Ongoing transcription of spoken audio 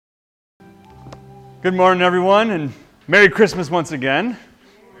Good morning, everyone, and Merry Christmas once again.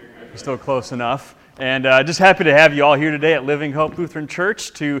 We're still close enough. And just happy to have you all here today at Living Hope Lutheran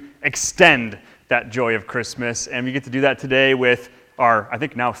Church to extend that joy of Christmas. And we get to do that today with our, I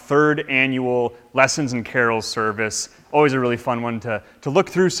think now, third annual Lessons and Carols service. Always a really fun one to look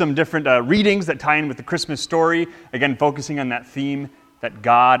through some different readings that tie in with the Christmas story. Again, focusing on that theme that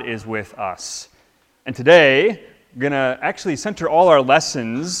God is with us. And today, we're going to actually center all our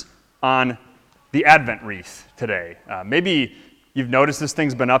lessons on the Advent wreath today. Maybe you've noticed this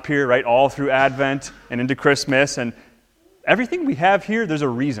thing's been up here, right, all through Advent and into Christmas, and everything we have here, there's a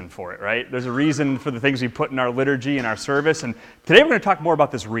reason for it, right? There's a reason for the things we put in our liturgy and our service, and today we're going to talk more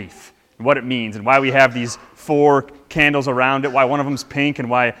about this wreath and what it means and why we have these 4 candles around it, why one of them's pink and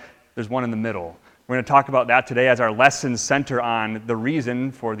why there's one in the middle. We're going to talk about that today as our lessons center on the reason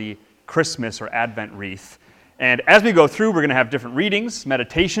for the Christmas or Advent wreath. And as we go through, we're going to have different readings,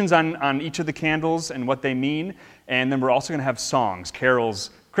 meditations on each of the candles and what they mean. And then we're also going to have songs, carols,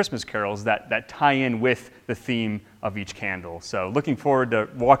 Christmas carols that tie in with the theme of each candle. So looking forward to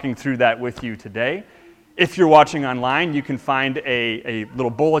walking through that with you today. If you're watching online, you can find a little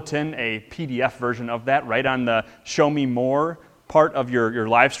bulletin, a PDF version of that right on the Show Me More part of your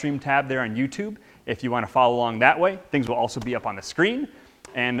live stream tab there on YouTube. If you want to follow along that way, things will also be up on the screen.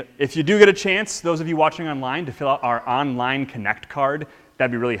 And if you do get a chance, those of you watching online, to fill out our online Connect card, that'd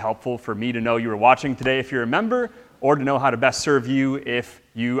be really helpful for me to know you were watching today if you're a member, or to know how to best serve you if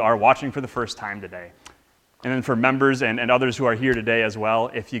you are watching for the first time today. And then for members and others who are here today as well,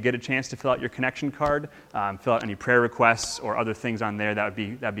 if you get a chance to fill out your connection card, fill out any prayer requests or other things on there, that'd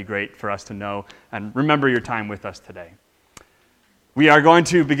be great for us to know. And remember your time with us today. We are going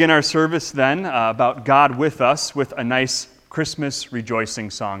to begin our service then about God with us with a nice Christmas rejoicing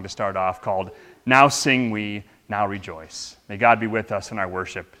song to start off called Now Sing We, Now Rejoice. May God be with us in our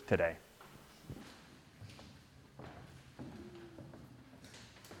worship today.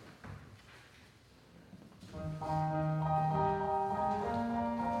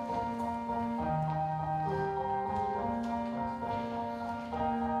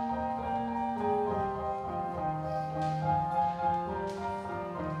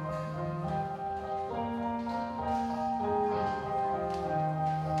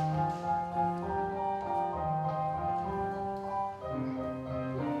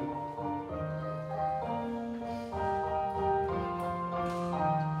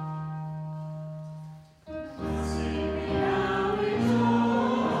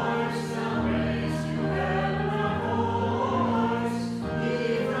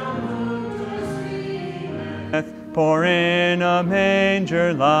 For in a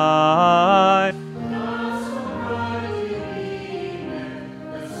manger lie.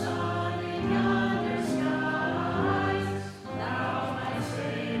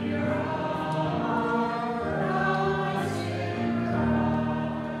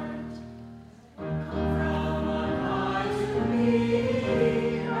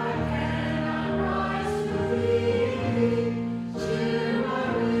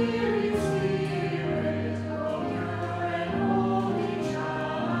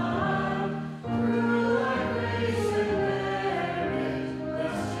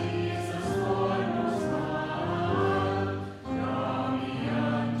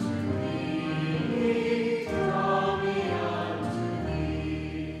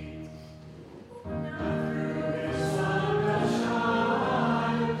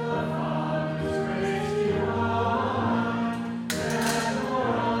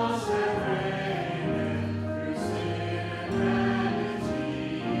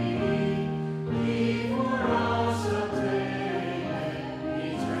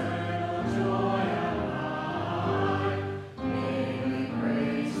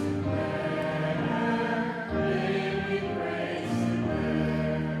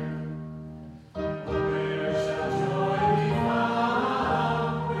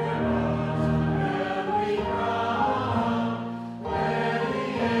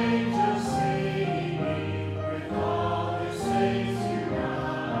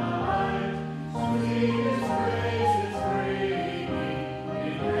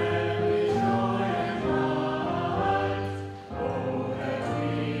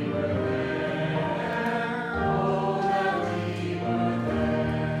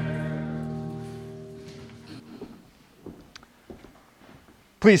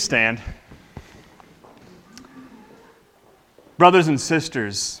 Please stand. Brothers and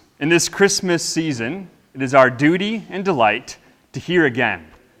sisters, in this Christmas season, it is our duty and delight to hear again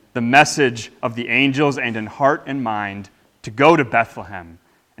the message of the angels and in heart and mind to go to Bethlehem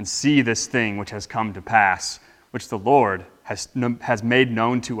and see this thing which has come to pass, which the Lord has made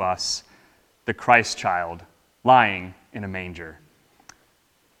known to us, the Christ child, lying in a manger.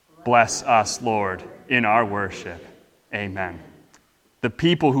 Bless us, Lord, in our worship. Amen. The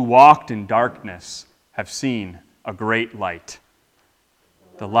people who walked in darkness have seen a great light.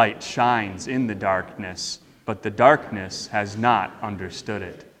 The light shines in the darkness, but the darkness has not understood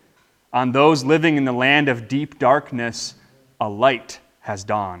it. On those living in the land of deep darkness, a light has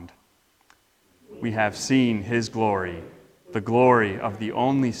dawned. We have seen his glory, the glory of the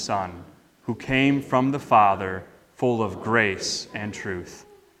only Son, who came from the Father, full of grace and truth.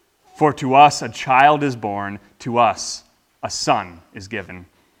 For to us a child is born, to us a son is given.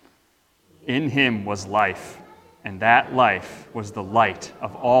 In him was life, and that life was the light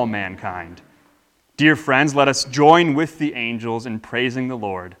of all mankind. Dear friends, let us join with the angels in praising the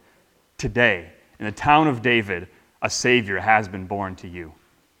Lord. Today, in the town of David, a Savior has been born to you.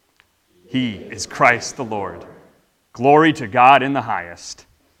 He is Christ the Lord. Glory to God in the highest,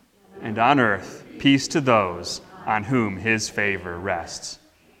 and on earth peace to those on whom his favor rests.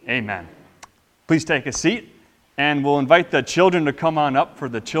 Amen. Please take a seat, and we'll invite the children to come on up for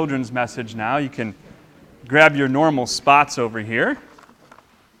the children's message now. You can grab your normal spots over here.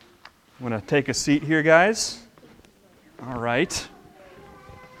 I'm going to take a seat here, guys. All right.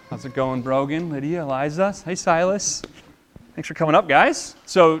 How's it going, Brogan, Lydia, Eliza? Hey, Silas. Thanks for coming up, guys.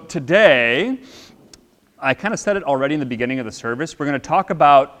 So today, I kind of said it already in the beginning of the service. We're going to talk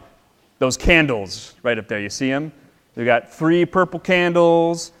about those candles right up there. You see them? We've got 3 purple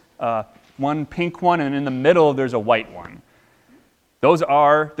candles, 1 pink one, and in the middle there's a white one. Those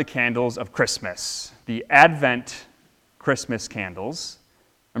are the candles of Christmas, the Advent Christmas candles.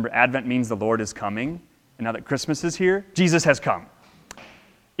 Remember, Advent means the Lord is coming, and now that Christmas is here, Jesus has come.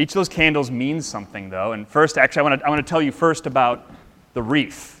 Each of those candles means something, though. And first, actually, I want to tell you first about the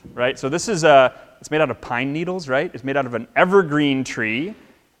wreath, right? So this is it's made out of pine needles, right? It's made out of an evergreen tree,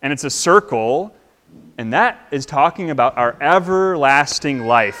 and it's a circle. And that is talking about our everlasting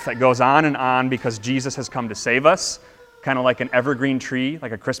life that goes on because Jesus has come to save us, kind of like an evergreen tree,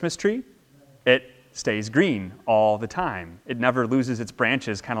 like a Christmas tree. It stays green all the time. It never loses its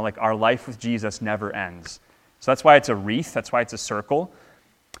branches, kind of like our life with Jesus never ends. So that's why it's a wreath. That's why it's a circle.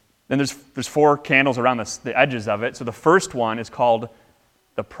 Then there's 4 candles around the edges of it. So the first one is called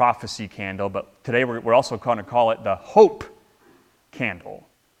the prophecy candle, but today we're also going to call it the hope candle.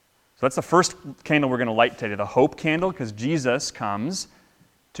 So that's the first candle we're going to light today, the hope candle, because Jesus comes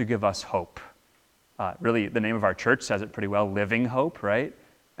to give us hope. Really, the name of our church says it pretty well, Living Hope, right?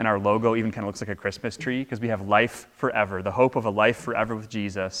 And our logo even kind of looks like a Christmas tree because we have life forever, the hope of a life forever with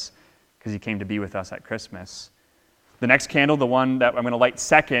Jesus because he came to be with us at Christmas. The next candle, the one that I'm going to light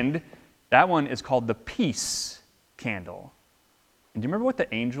second, that one is called the peace candle. And do you remember what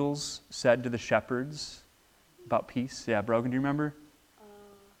the angels said to the shepherds about peace? Yeah, Brogan, do you remember?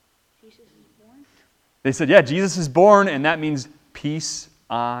 Jesus is born? They said, yeah, Jesus is born, and that means peace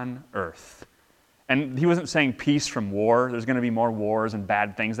on earth. And he wasn't saying peace from war. There's going to be more wars and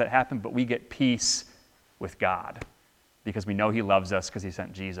bad things that happen, but we get peace with God because we know he loves us because he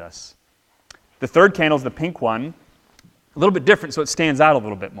sent Jesus. The third candle is the pink one, a little bit different, so it stands out a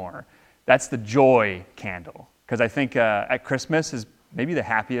little bit more. That's the joy candle, because I think at Christmas is maybe the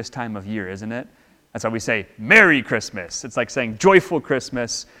happiest time of year, isn't it? That's why we say, Merry Christmas. It's like saying joyful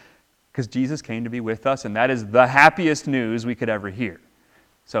Christmas, because Jesus came to be with us, and that is the happiest news we could ever hear.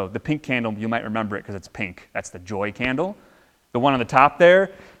 So the pink candle, you might remember it because it's pink. That's the joy candle. The one on the top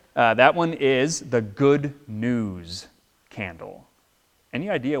there, that one is the good news candle. Any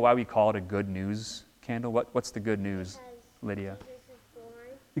idea why we call it a good news candle? What's the good news, Lydia?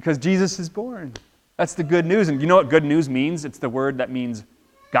 Because Jesus is born. That's the good news. And you know what good news means? It's the word that means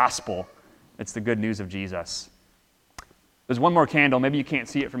gospel. It's the good news of Jesus. There's one more candle. Maybe you can't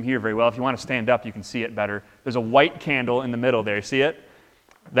see it from here very well. If you want to stand up, you can see it better. There's a white candle in the middle there. See it?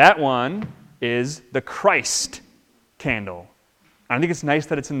 That one is the Christ candle. I think it's nice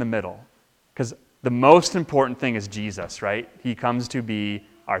that it's in the middle because the most important thing is Jesus, right? He comes to be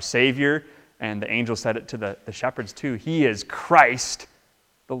our Savior, and the angel said it to the shepherds too. He is Christ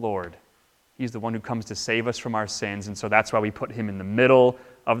the Lord. He's the one who comes to save us from our sins, and so that's why we put him in the middle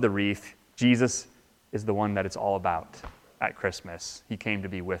of the wreath. Jesus is the one that it's all about at Christmas. He came to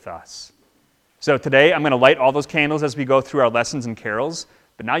be with us. So today I'm going to light all those candles as we go through our lessons and carols,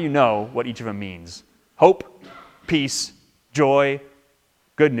 but now you know what each of them means. Hope, peace, joy,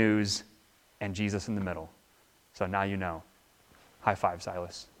 good news, and Jesus in the middle. So now you know. High five,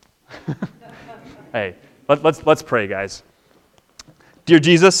 Silas. Hey, let's pray, guys. Dear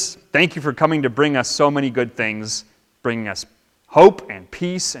Jesus, thank you for coming to bring us so many good things, bringing us hope and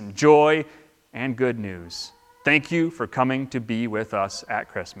peace and joy and good news. Thank you for coming to be with us at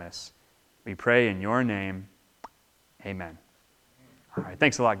Christmas. We pray in your name. Amen. All right,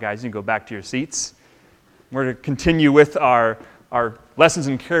 thanks a lot, guys. You can go back to your seats. We're going to continue with our Lessons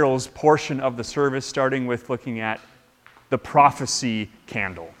and Carols portion of the service, starting with looking at the prophecy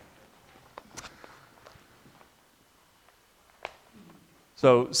candle.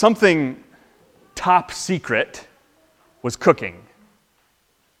 So something top secret was cooking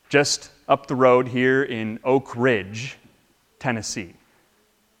just up the road here in Oak Ridge, Tennessee.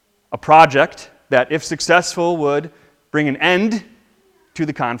 A project that, if successful, would bring an end to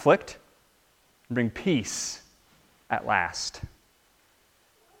the conflict and bring peace at last.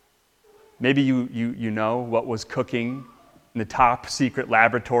 Maybe you know what was cooking in the top secret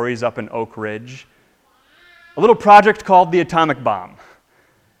laboratories up in Oak Ridge. A little project called the atomic bomb.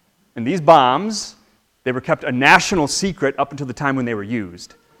 And these bombs, they were kept a national secret up until the time when they were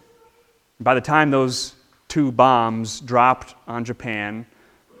used. By the time those two bombs dropped on Japan,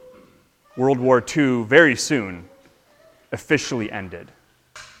 World War II very soon officially ended.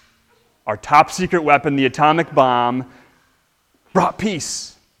 Our top secret weapon, the atomic bomb, brought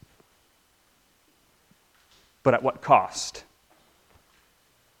peace. But at what cost?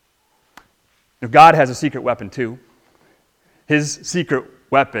 Now, God has a secret weapon too. His secret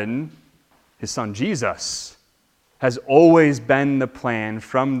weapon, his son Jesus, has always been the plan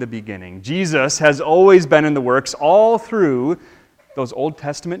from the beginning. Jesus has always been in the works all through those Old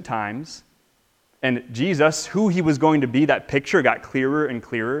Testament times. And Jesus, who he was going to be, that picture got clearer and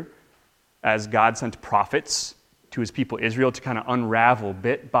clearer as God sent prophets to his people Israel to kind of unravel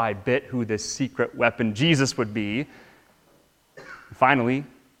bit by bit who this secret weapon Jesus would be. And finally,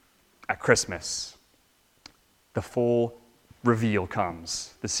 at Christmas, the full reveal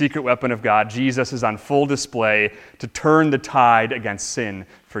comes. The secret weapon of God, Jesus, is on full display to turn the tide against sin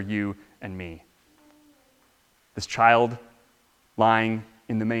for you and me. This child lying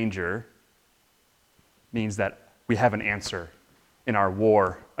in the manger means that we have an answer in our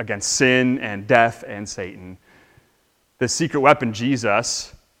war against sin and death and Satan. The secret weapon,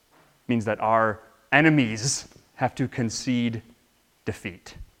 Jesus, means that our enemies have to concede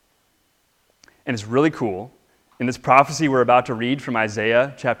defeat. And it's really cool. In this prophecy we're about to read from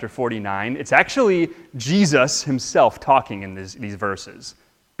Isaiah chapter 49, it's actually Jesus himself talking in these verses.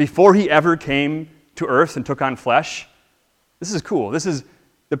 Before he ever came to earth and took on flesh, this is cool. This is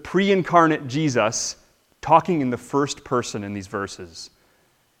the pre-incarnate Jesus talking in the first person in these verses.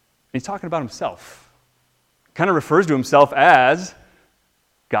 And he's talking about himself. Kind of refers to himself as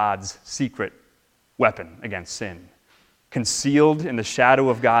God's secret weapon against sin. Concealed in the shadow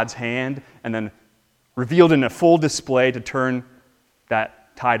of God's hand and then revealed in a full display to turn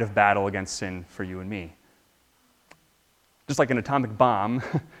that tide of battle against sin for you and me. Just like an atomic bomb,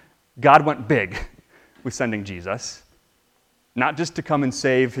 God went big with sending Jesus. Not just to come and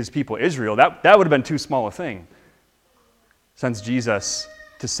save his people Israel. That would have been too small a thing. Sends Jesus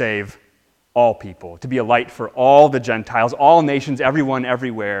to save all people, to be a light for all the Gentiles, all nations, everyone,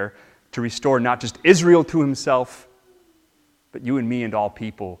 everywhere, to restore not just Israel to himself, but you and me and all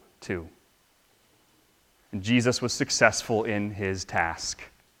people too. And Jesus was successful in his task.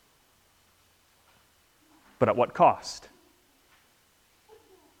 But at what cost?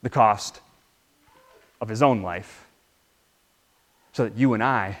 The cost of his own life. So that you and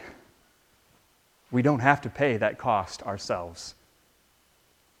I, we don't have to pay that cost ourselves.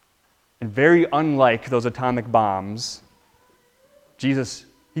 And very unlike those atomic bombs, Jesus,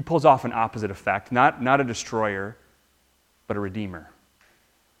 he pulls off an opposite effect. Not a destroyer, but a redeemer.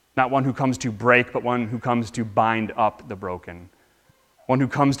 Not one who comes to break, but one who comes to bind up the broken. One who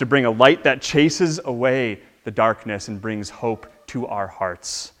comes to bring a light that chases away the darkness and brings hope to our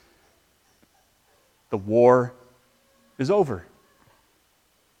hearts. The war is over.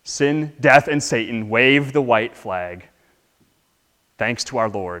 Sin, death, and Satan wave the white flag. Thanks to our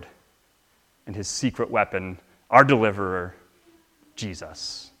Lord and his secret weapon, our deliverer,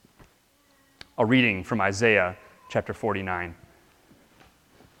 Jesus. A reading from Isaiah chapter 49.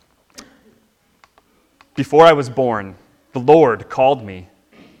 Before I was born, the Lord called me.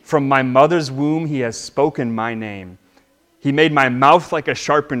 From my mother's womb he has spoken my name. He made my mouth like a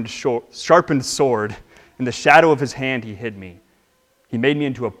sharpened sword. In the shadow of his hand he hid me. He made me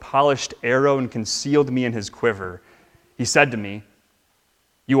into a polished arrow and concealed me in his quiver. He said to me,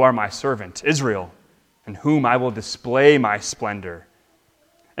 "You are my servant, Israel, in whom I will display my splendor."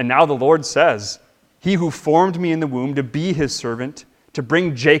 And now the Lord says, "He who formed me in the womb to be his servant, to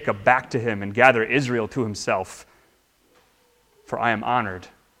bring Jacob back to him and gather Israel to himself. For I am honored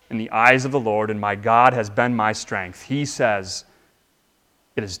in the eyes of the Lord, and my God has been my strength." He says,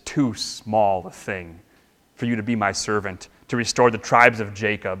 "It is too small a thing for you to be my servant, to restore the tribes of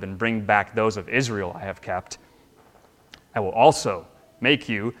Jacob and bring back those of Israel I have kept. I will also make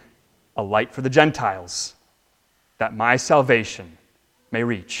you a light for the Gentiles, that my salvation may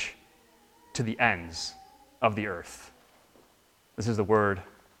reach to the ends of the earth. This is the word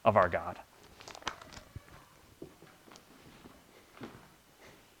of our God.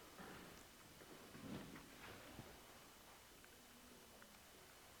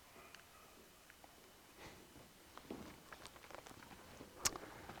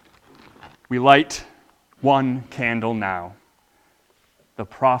 We light one candle now. The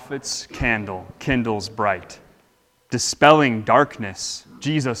prophet's candle kindles bright. Dispelling darkness,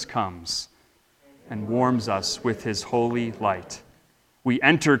 Jesus comes and warms us with his holy light. We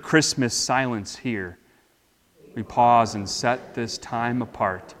enter Christmas silence here. We pause and set this time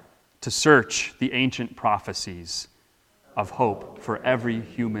apart to search the ancient prophecies of hope for every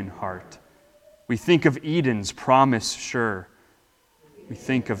human heart. We think of Eden's promise sure. We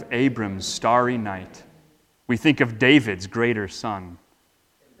think of Abram's starry night. We think of David's greater son,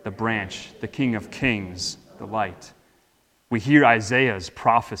 the branch, the King of Kings, the light. We hear Isaiah's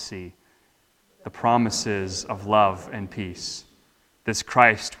prophecy, the promises of love and peace. This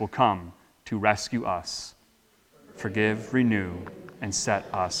Christ will come to rescue us, forgive, renew, and set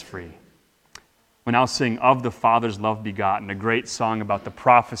us free. We'll now sing Of the Father's Love Begotten, a great song about the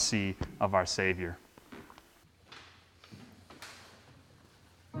prophecy of our Savior.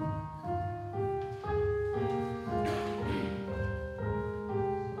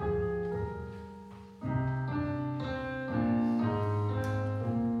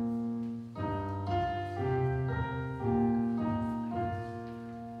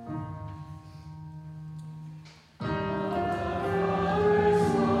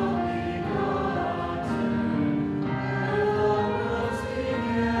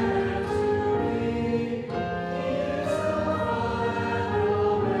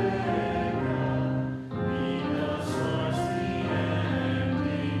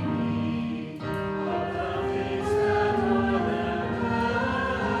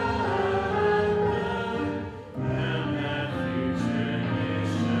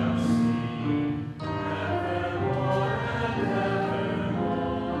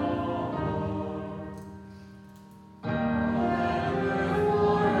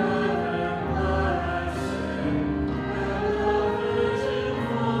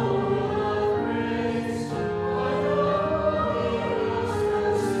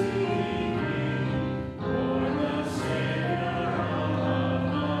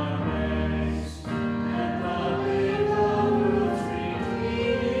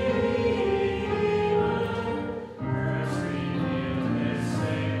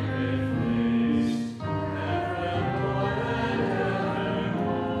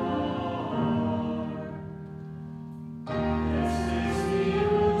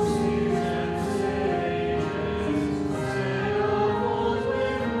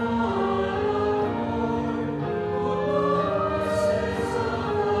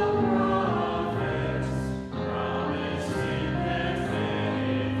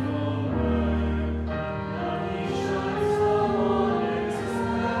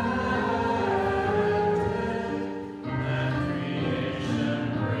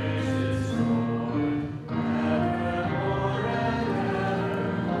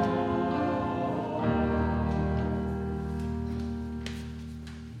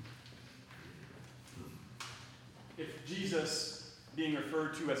 Jesus being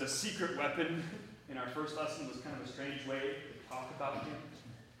referred to as a secret weapon in our first lesson was kind of a strange way to talk about him.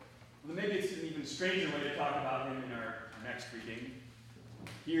 Well, maybe it's an even stranger way to talk about him in our next reading.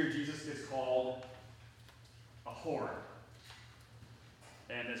 Here, Jesus is called a horn.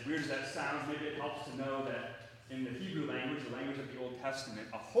 And as weird as that sounds, maybe it helps to know that in the Hebrew language, the language of the Old Testament,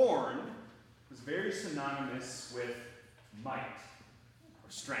 a horn was very synonymous with might or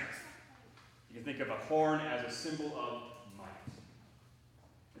strength. You can think of a horn as a symbol of might.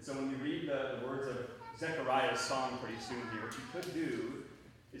 And so when we read the words of Zechariah's song pretty soon here, what you could do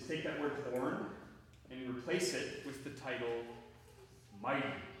is take that word horn and replace it with the title Mighty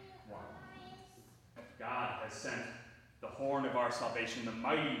One. God has sent the horn of our salvation, the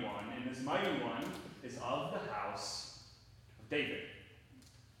Mighty One, and this Mighty One is of the house of David.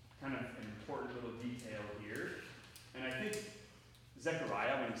 Kind of an important little detail here. And I think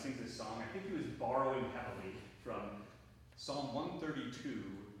Zechariah, when he sings this song, I think he was borrowing heavily from Psalm 132,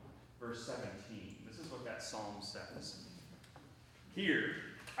 verse 17. This is what that psalm says. Here,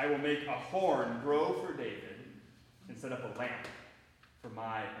 I will make a horn grow for David and set up a lamp for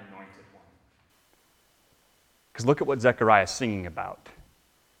my anointed one. Because look at what Zechariah is singing about.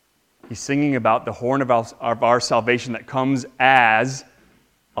 He's singing about the horn of our salvation that comes as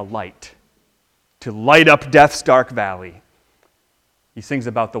a light, to light up death's dark valley. He sings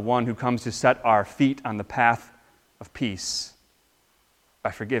about the one who comes to set our feet on the path of peace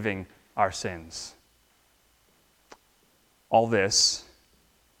by forgiving our sins. All this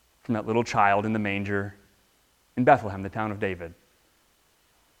from that little child in the manger in Bethlehem, the town of David.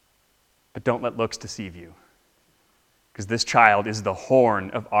 But don't let looks deceive you, because this child is the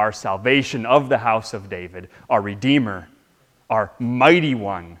horn of our salvation, of the house of David, our Redeemer, our mighty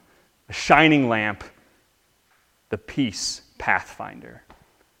one, a shining lamp, the peace pathfinder.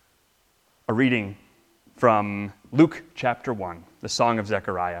 A reading from Luke chapter 1, the Song of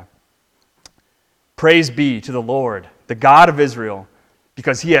Zechariah. Praise be to the Lord, the God of Israel,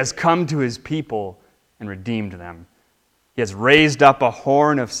 because he has come to his people and redeemed them. He has raised up a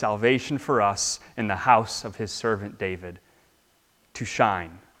horn of salvation for us in the house of his servant David, to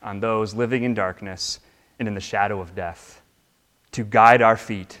shine on those living in darkness and in the shadow of death, to guide our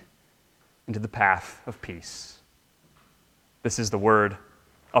feet into the path of peace. This is the word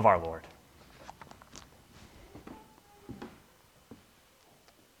of our Lord.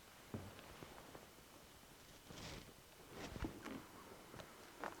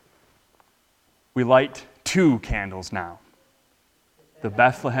 We light 2 candles now. The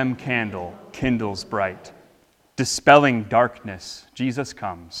Bethlehem candle kindles bright. Dispelling darkness, Jesus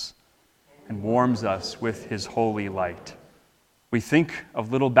comes and warms us with his holy light. We think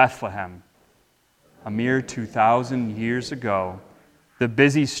of little Bethlehem, a mere 2,000 years ago, the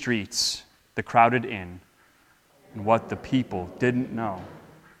busy streets, the crowded inn, and what the people didn't know,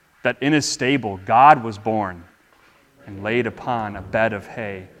 that in a stable God was born and laid upon a bed of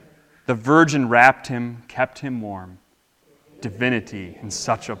hay. The virgin wrapped him, kept him warm. Divinity in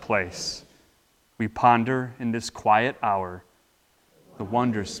such a place. We ponder in this quiet hour, the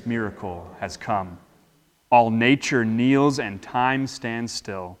wondrous miracle has come. All nature kneels and time stands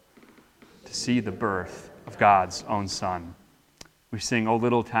still to see the birth of God's own Son. We sing, O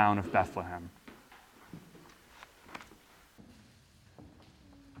little town of Bethlehem.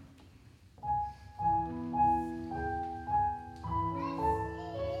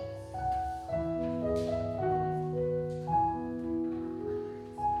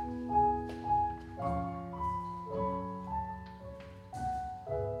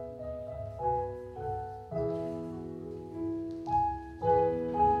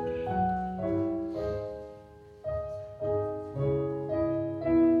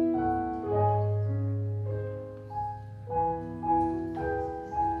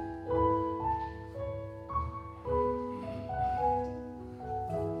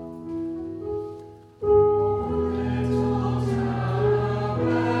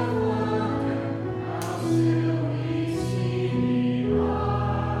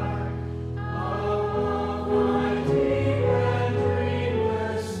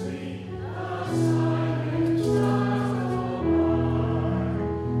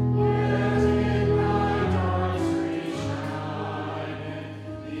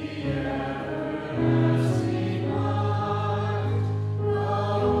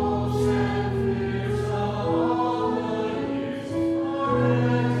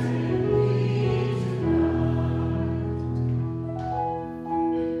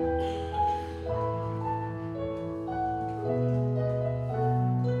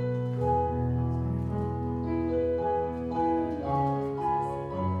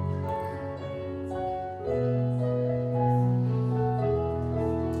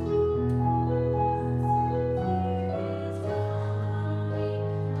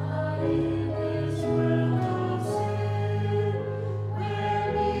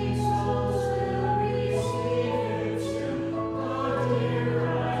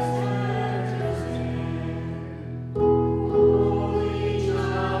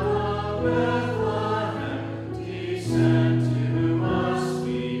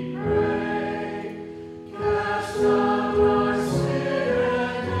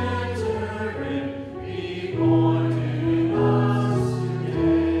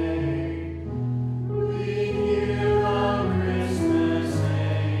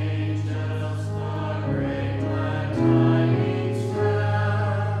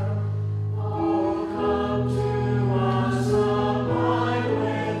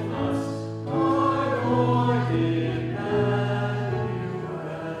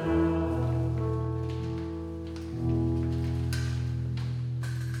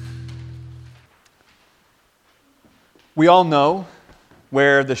 We all know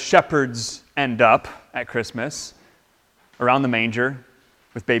where the shepherds end up at Christmas, around the manger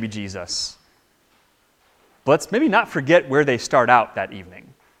with baby Jesus. But let's maybe not forget where they start out that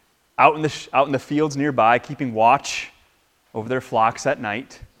evening, out in the fields nearby, keeping watch over their flocks at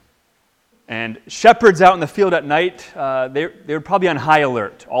night. And shepherds out in the field at night, they were probably on high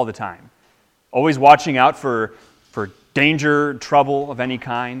alert all the time, always watching out for danger, trouble of any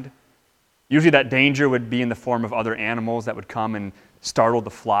kind. Usually that danger would be in the form of other animals that would come and startle the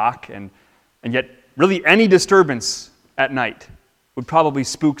flock. And yet, really any disturbance at night would probably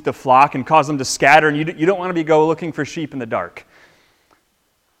spook the flock and cause them to scatter, and you don't want to go looking for sheep in the dark.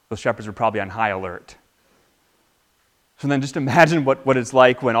 Those shepherds were probably on high alert. So then just imagine what it's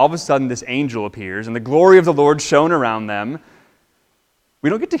like when all of a sudden this angel appears and the glory of the Lord shone around them. We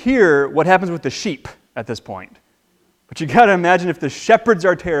don't get to hear what happens with the sheep at this point. But you got to imagine if the shepherds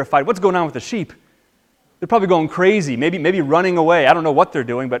are terrified, what's going on with the sheep? They're probably going crazy, maybe running away. I don't know what they're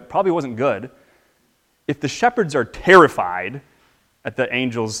doing, but probably wasn't good. If the shepherds are terrified at the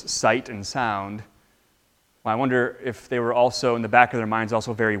angel's sight and sound, well, I wonder if they were also, in the back of their minds,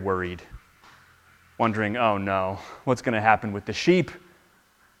 also very worried, wondering, oh no, what's going to happen with the sheep?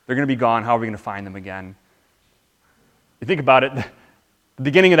 They're going to be gone. How are we going to find them again? You think about it, the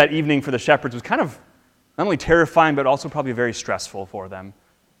beginning of that evening for the shepherds was kind of not only terrifying, but also probably very stressful for them.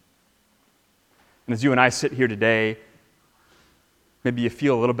 And as you and I sit here today, maybe you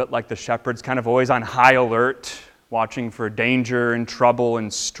feel a little bit like the shepherds, kind of always on high alert, watching for danger and trouble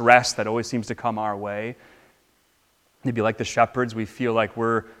and stress that always seems to come our way. Maybe like the shepherds, we feel like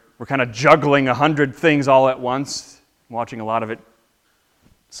we're kind of juggling 100 things all at once, watching a lot of it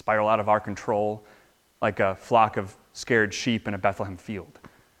spiral out of our control, like a flock of scared sheep in a Bethlehem field.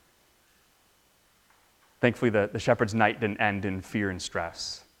 Thankfully, the shepherd's night didn't end in fear and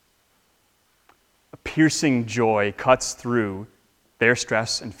stress. A piercing joy cuts through their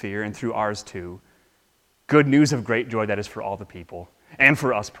stress and fear and through ours too. Good news of great joy that is for all the people and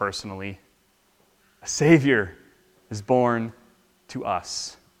for us personally. A Savior is born to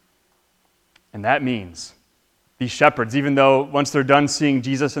us. And that means these shepherds, even though once they're done seeing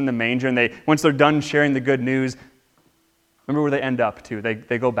Jesus in the manger and once they're done sharing the good news, remember where they end up to.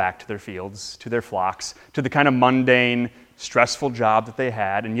 They go back to their fields, to their flocks, to the kind of mundane, stressful job that they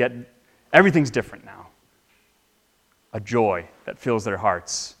had, and yet everything's different now. A joy that fills their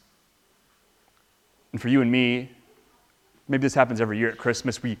hearts. And for you and me, maybe this happens every year at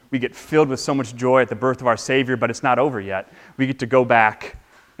Christmas, we get filled with so much joy at the birth of our Savior, but it's not over yet. We get to go back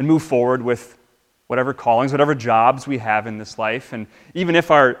and move forward with whatever callings, whatever jobs we have in this life. And even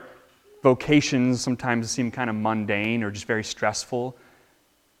if our vocations sometimes seem kind of mundane or just very stressful,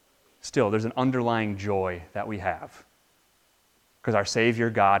 still there's an underlying joy that we have. Because our Savior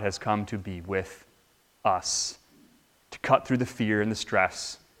God has come to be with us, to cut through the fear and the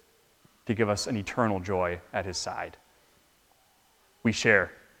stress, to give us an eternal joy at His side. We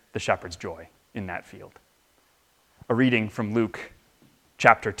share the shepherd's joy in that field. A reading from Luke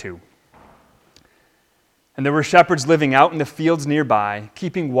chapter 2. And there were shepherds living out in the fields nearby,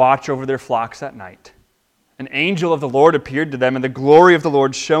 keeping watch over their flocks at night. An angel of the Lord appeared to them, and the glory of the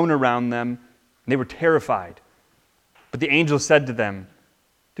Lord shone around them, and they were terrified. But the angel said to them,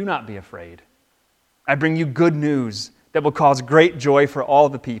 "Do not be afraid. I bring you good news that will cause great joy for all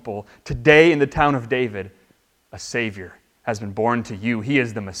the people. Today in the town of David, a Savior has been born to you. He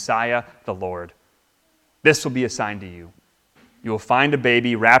is the Messiah, the Lord. This will be a sign to you. You will find a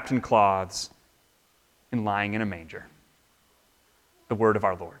baby wrapped in cloths and lying in a manger." The word of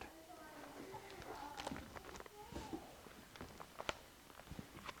our Lord.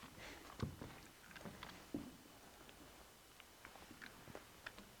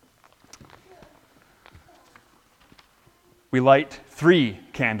 We light 3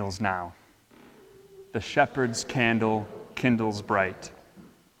 candles now. The shepherd's candle kindles bright.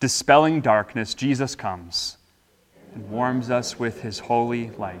 Dispelling darkness, Jesus comes and warms us with His holy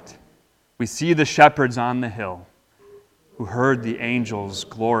light. We see the shepherds on the hill who heard the angels'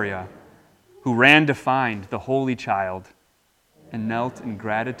 Gloria, who ran to find the holy child and knelt in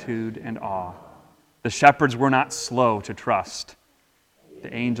gratitude and awe. The shepherds were not slow to trust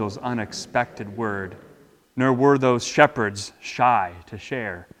the angel's unexpected word, nor were those shepherds shy to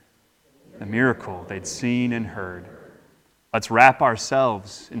share the miracle they'd seen and heard. Let's wrap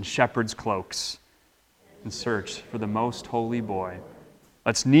ourselves in shepherds' cloaks and search for the most holy boy.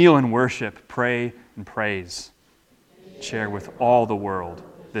 Let's kneel and worship, pray and praise, share with all the world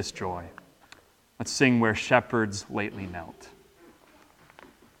this joy. Let's sing where shepherds lately knelt.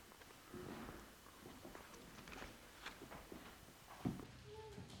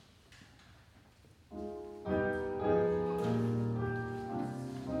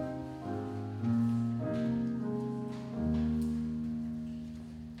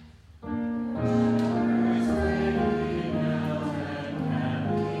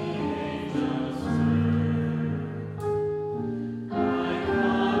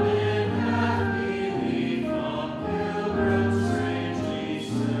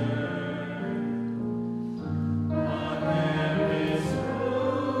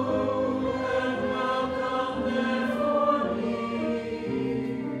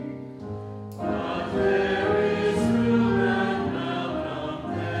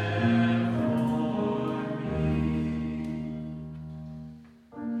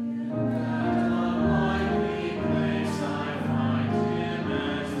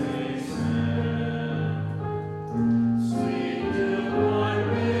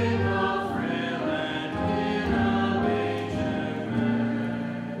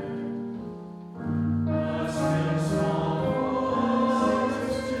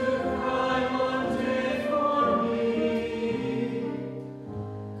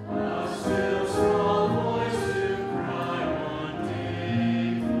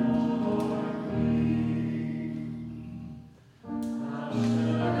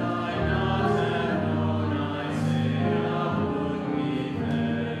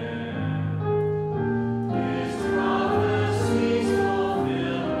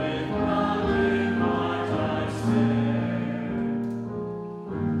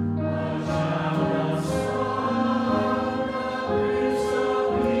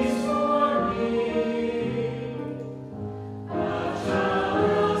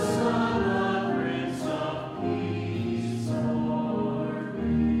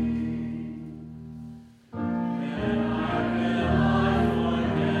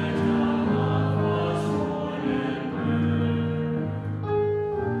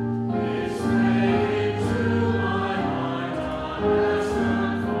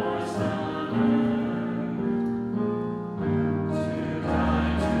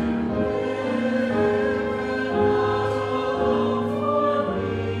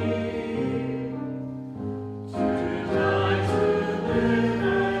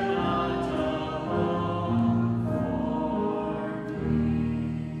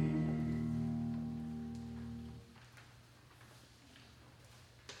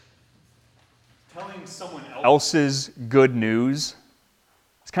 someone else's good news,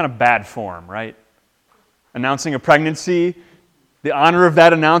 it's kind of bad form, right? Announcing a pregnancy, the honor of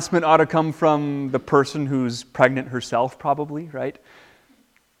that announcement ought to come from the person who's pregnant herself, probably, right?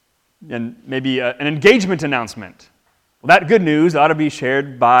 And maybe an engagement announcement. Well, that good news ought to be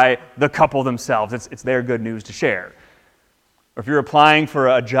shared by the couple themselves. It's their good news to share. Or if you're applying for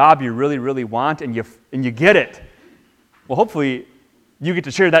a job you really, really want and you get it, well, hopefully you get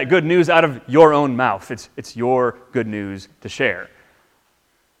to share that good news out of your own mouth. It's your good news to share.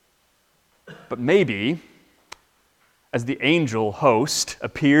 But maybe, as the angel host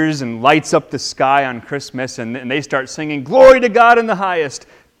appears and lights up the sky on Christmas and they start singing, "Glory to God in the highest,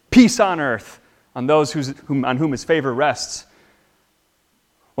 peace on earth, on those on whom his favor rests."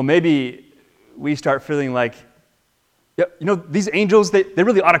 Well, maybe we start feeling like, these angels, they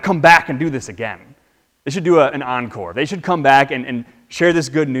really ought to come back and do this again. They should do an encore. They should come back and share this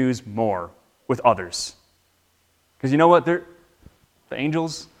good news more with others. Because you know what? The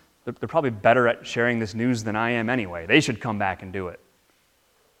angels, they're probably better at sharing this news than I am anyway. They should come back and do it.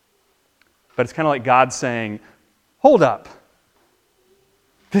 But it's kind of like God saying, hold up.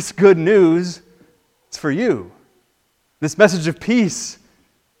 This good news is for you. This message of peace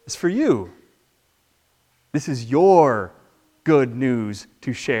is for you. This is your good news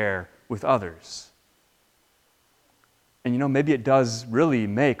to share with others. And maybe it does really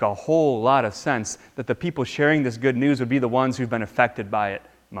make a whole lot of sense that the people sharing this good news would be the ones who've been affected by it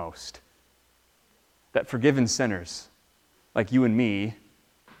most. That forgiven sinners, like you and me,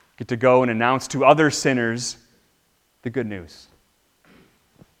 get to go and announce to other sinners the good news.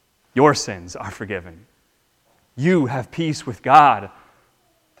 Your sins are forgiven. You have peace with God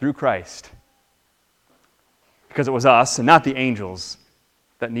through Christ. Because it was us and not the angels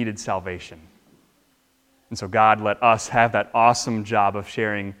that needed salvation. And so God let us have that awesome job of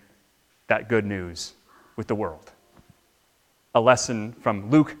sharing that good news with the world. A lesson from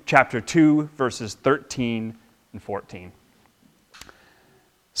Luke chapter 2, verses 13 and 14.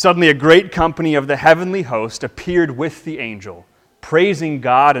 Suddenly a great company of the heavenly host appeared with the angel, praising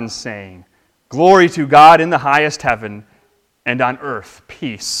God and saying, "Glory to God in the highest heaven, and on earth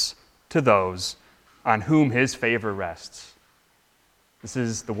peace to those on whom his favor rests." This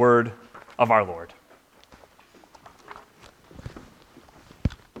is the word of our Lord.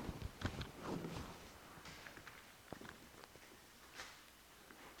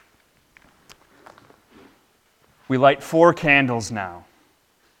 We light 4 candles now.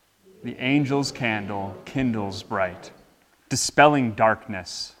 The angel's candle kindles bright. Dispelling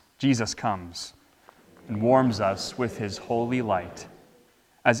darkness, Jesus comes and warms us with his holy light.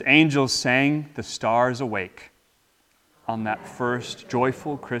 As angels sang, the stars awake on that first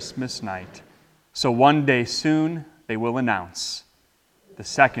joyful Christmas night. So one day soon they will announce the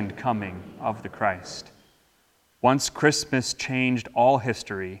second coming of the Christ. Once Christmas changed all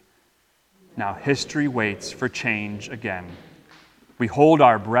history, now history waits for change again. We hold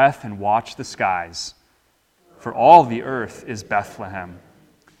our breath and watch the skies, for all the earth is Bethlehem,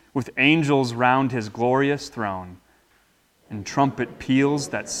 with angels round his glorious throne, and trumpet peals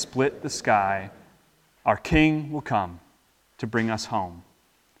that split the sky. Our King will come to bring us home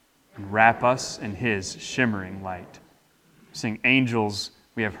and wrap us in his shimmering light. Sing angels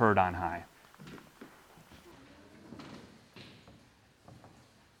we have heard on high.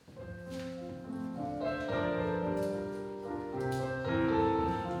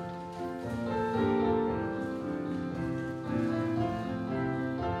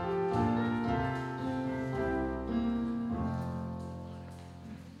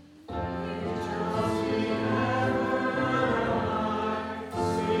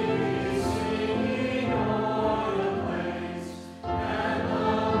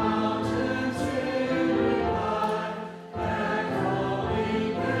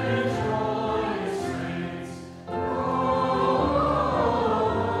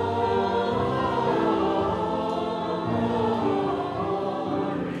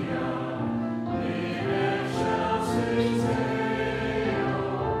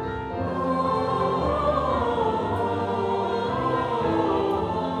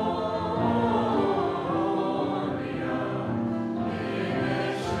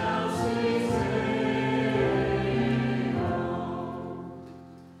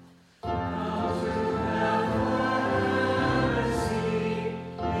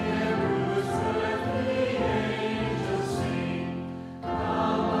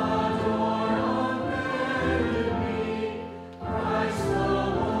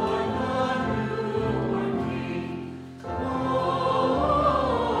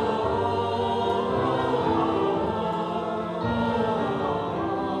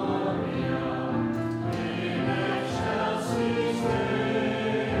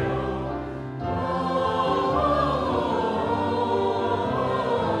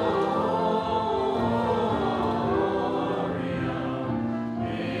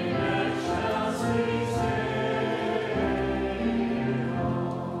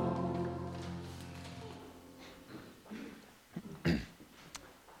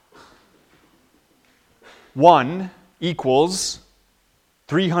 1 equals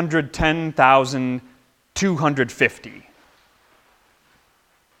 310,250.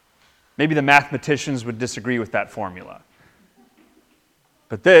 Maybe the mathematicians would disagree with that formula.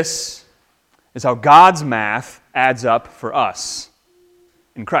 But this is how God's math adds up for us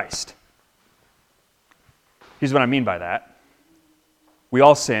in Christ. Here's what I mean by that. We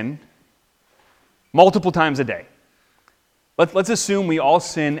all sin multiple times a day. Let's assume we all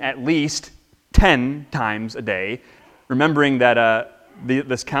sin at least 10 times a day, remembering that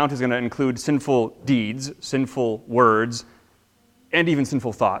this count is going to include sinful deeds, sinful words, and even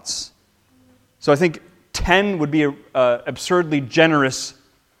sinful thoughts. So I think 10 would be an absurdly generous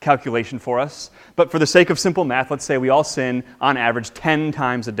calculation for us. But for the sake of simple math, let's say we all sin on average 10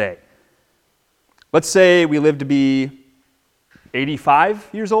 times a day. Let's say we live to be 85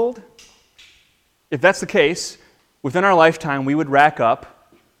 years old. If that's the case, within our lifetime, we would rack up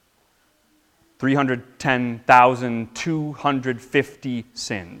 310,250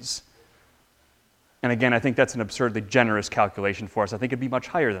 sins. And again, I think that's an absurdly generous calculation for us. I think it'd be much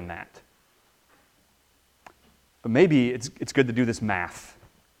higher than that. But maybe it's good to do this math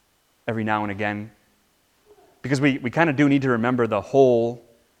every now and again, because we kind of do need to remember the hole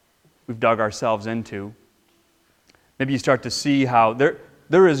we've dug ourselves into. Maybe you start to see how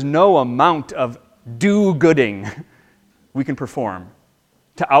there is no amount of do-gooding we can perform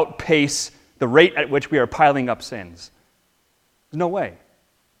to outpace the rate at which we are piling up sins. There's no way.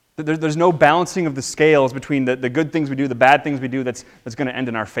 There's no balancing of the scales between the good things we do, the bad things we do that's going to end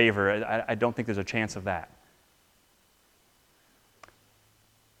in our favor. I don't think there's a chance of that.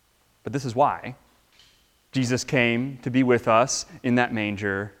 But this is why Jesus came to be with us in that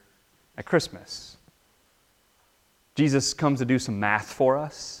manger at Christmas. Jesus comes to do some math for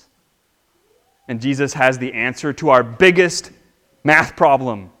us. And Jesus has the answer to our biggest math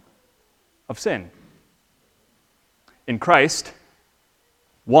problem of sin. In Christ,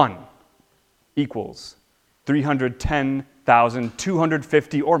 1 equals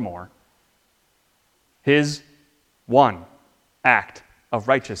 310,250 or more. His one act of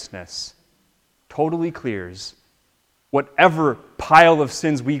righteousness totally clears whatever pile of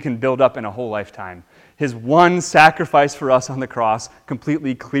sins we can build up in a whole lifetime. His one sacrifice for us on the cross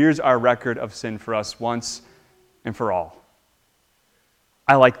completely clears our record of sin for us once and for all.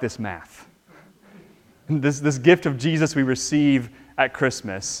 I like this math. This gift of Jesus we receive at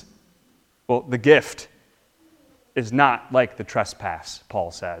Christmas, well, the gift is not like the trespass,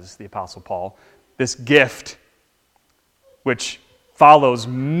 Paul says, the Apostle Paul. This gift, which follows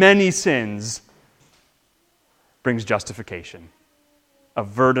many sins, brings justification, a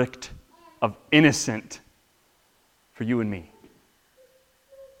verdict of innocent for you and me.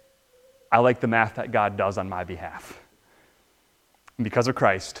 I like the math that God does on my behalf. And because of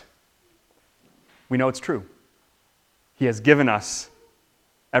Christ, we know it's true. He has given us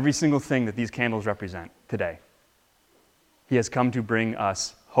every single thing that these candles represent today. He has come to bring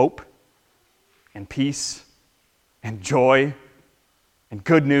us hope and peace and joy and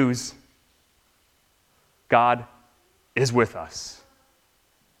good news. God is with us.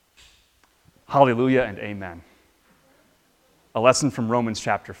 Hallelujah and amen. A lesson from Romans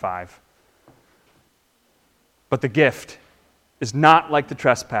chapter 5. But the gift is not like the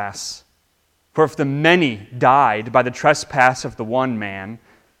trespass. For if the many died by the trespass of the one man,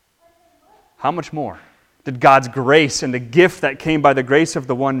 how much more did God's grace and the gift that came by the grace of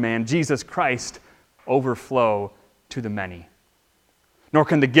the one man, Jesus Christ, overflow to the many? Nor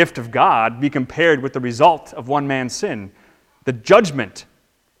can the gift of God be compared with the result of one man's sin. The judgment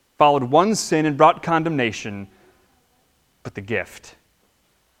followed one sin and brought condemnation, but the gift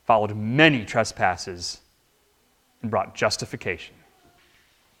followed many trespasses and brought justification.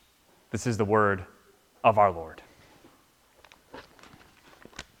 This is the word of our Lord.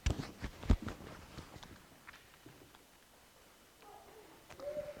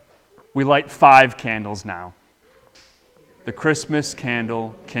 We light 5 candles now. The Christmas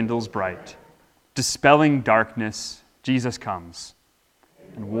candle kindles bright. Dispelling darkness, Jesus comes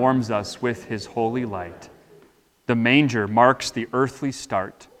and warms us with his holy light. The manger marks the earthly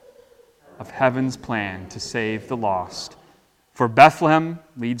start of heaven's plan to save the lost. For Bethlehem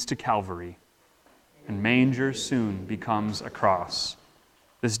leads to Calvary, and manger soon becomes a cross.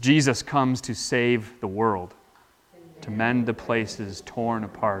 This Jesus comes to save the world, to mend the places torn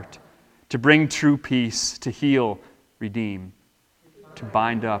apart, to bring true peace, to heal, redeem, to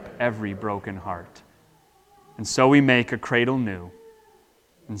bind up every broken heart. And so we make a cradle new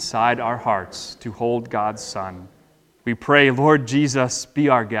inside our hearts to hold God's Son. We pray, Lord Jesus, be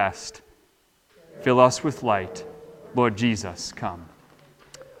our guest. Fill us with light. Lord Jesus, come.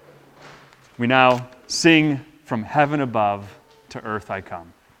 We now Sing, from heaven above to earth I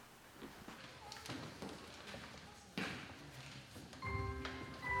come.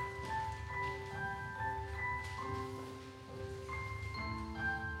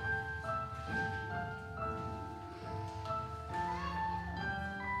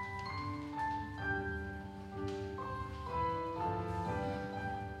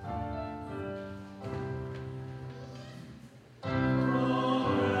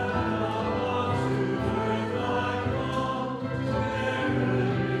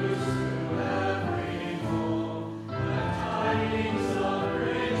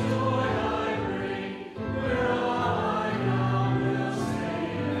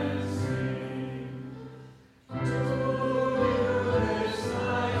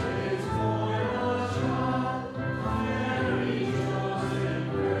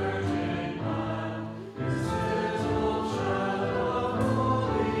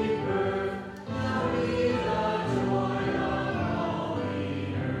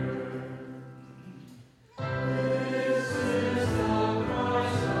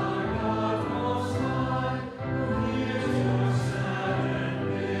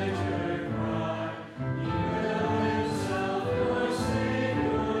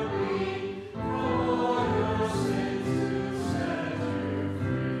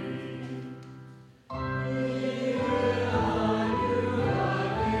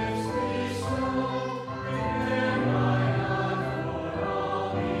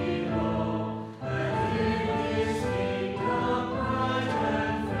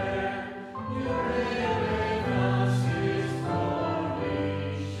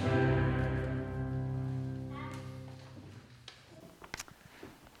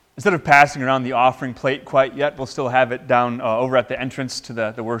 Instead of passing around the offering plate quite yet, we'll still have it down over at the entrance to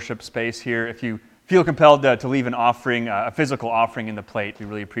the worship space here. If you feel compelled to leave an offering, a physical offering in the plate, we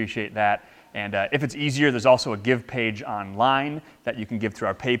really appreciate that. And if it's easier, there's also a give page online that you can give through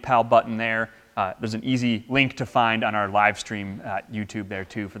our PayPal button there. There's an easy link to find on our live stream at YouTube there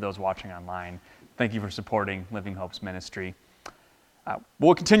too for those watching online. Thank you for supporting Living Hope's ministry.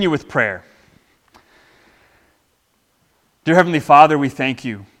 We'll continue with prayer. Dear Heavenly Father, we thank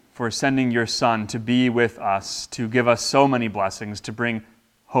you for sending your Son to be with us, to give us so many blessings, to bring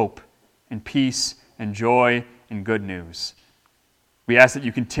hope and peace and joy and good news. We ask that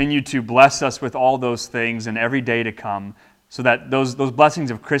you continue to bless us with all those things in every day to come, so that those blessings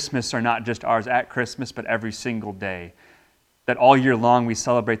of Christmas are not just ours at Christmas, but every single day. That all year long we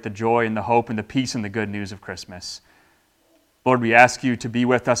celebrate the joy and the hope and the peace and the good news of Christmas. Lord, we ask you to be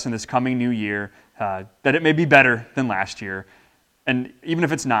with us in this coming new year, that it may be better than last year. And even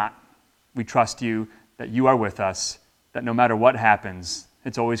if it's not, we trust you that you are with us, that no matter what happens,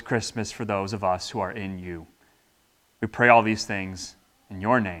 it's always Christmas for those of us who are in you. We pray all these things in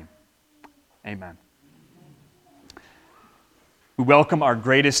your name. Amen. We welcome our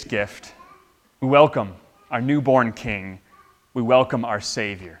greatest gift. We welcome our newborn King. We welcome our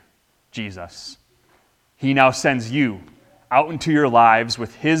Savior, Jesus. He now sends you out into your lives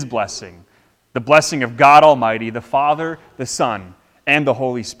with his blessing, the blessing of God Almighty, the Father, the Son, and the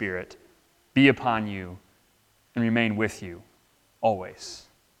Holy Spirit be upon you and remain with you always.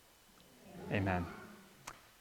 Amen.